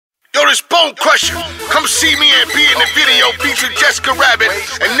is Bone Crusher. Come see me and be in the video featuring Jessica Rabbit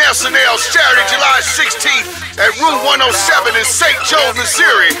and Nelson L. Saturday, July 16th at Room 107 in St. Joe,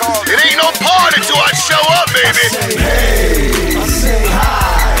 Missouri. It ain't no party till I show up, baby. I say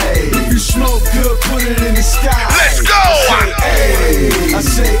hi. If you smoke good, put it in the sky. Let's go. I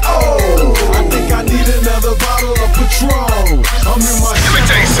say oh. I think I need another bottle of Patron. I'm in my. Let me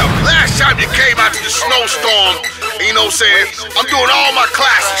tell you something. Last time you came out to the snowstorm, you know what I'm saying? I'm doing all my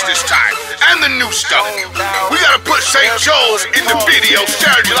classics this time. And the new stuff. We gotta put St. Joe's in the video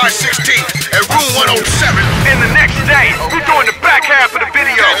Saturday, July 16th at Room 107. And the next day, we're doing the back half of the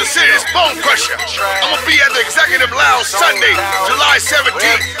video. Kansas City is Bone Crusher. I'm gonna be at the Executive Lounge Sunday, July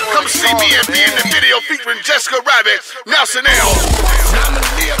 17th. Come see me and be in the video featuring Jessica Rabbit, Nelson L. I'ma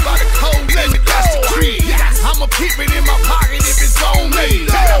live by the code, let me pass the creed. I'ma keep it in my pocket if it's on me.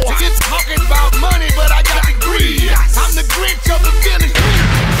 It's talking about money, but I got the greed. I'm the Grinch of the village.